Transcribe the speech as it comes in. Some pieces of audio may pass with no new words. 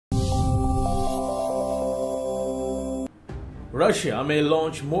Russia may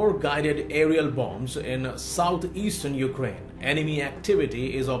launch more guided aerial bombs in southeastern Ukraine. Enemy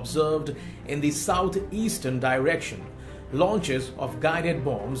activity is observed in the southeastern direction. Launches of guided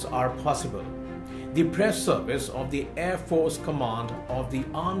bombs are possible. The press service of the Air Force Command of the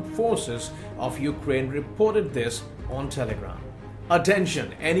Armed Forces of Ukraine reported this on Telegram.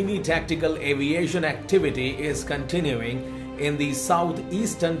 Attention! Enemy tactical aviation activity is continuing in the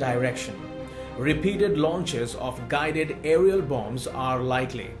southeastern direction. Repeated launches of guided aerial bombs are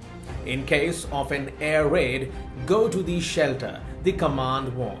likely. In case of an air raid, go to the shelter, the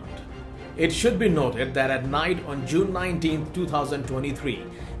command warned. It should be noted that at night on June 19, 2023,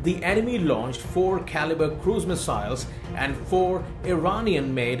 the enemy launched 4 caliber cruise missiles and 4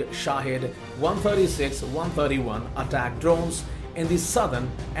 Iranian-made Shahed 136-131 attack drones in the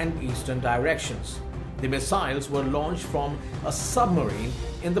southern and eastern directions. The missiles were launched from a submarine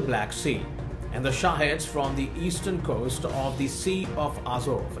in the Black Sea, and the Shaheds from the eastern coast of the Sea of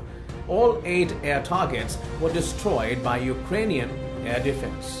Azov. All 8 air targets were destroyed by Ukrainian air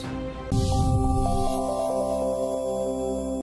defense.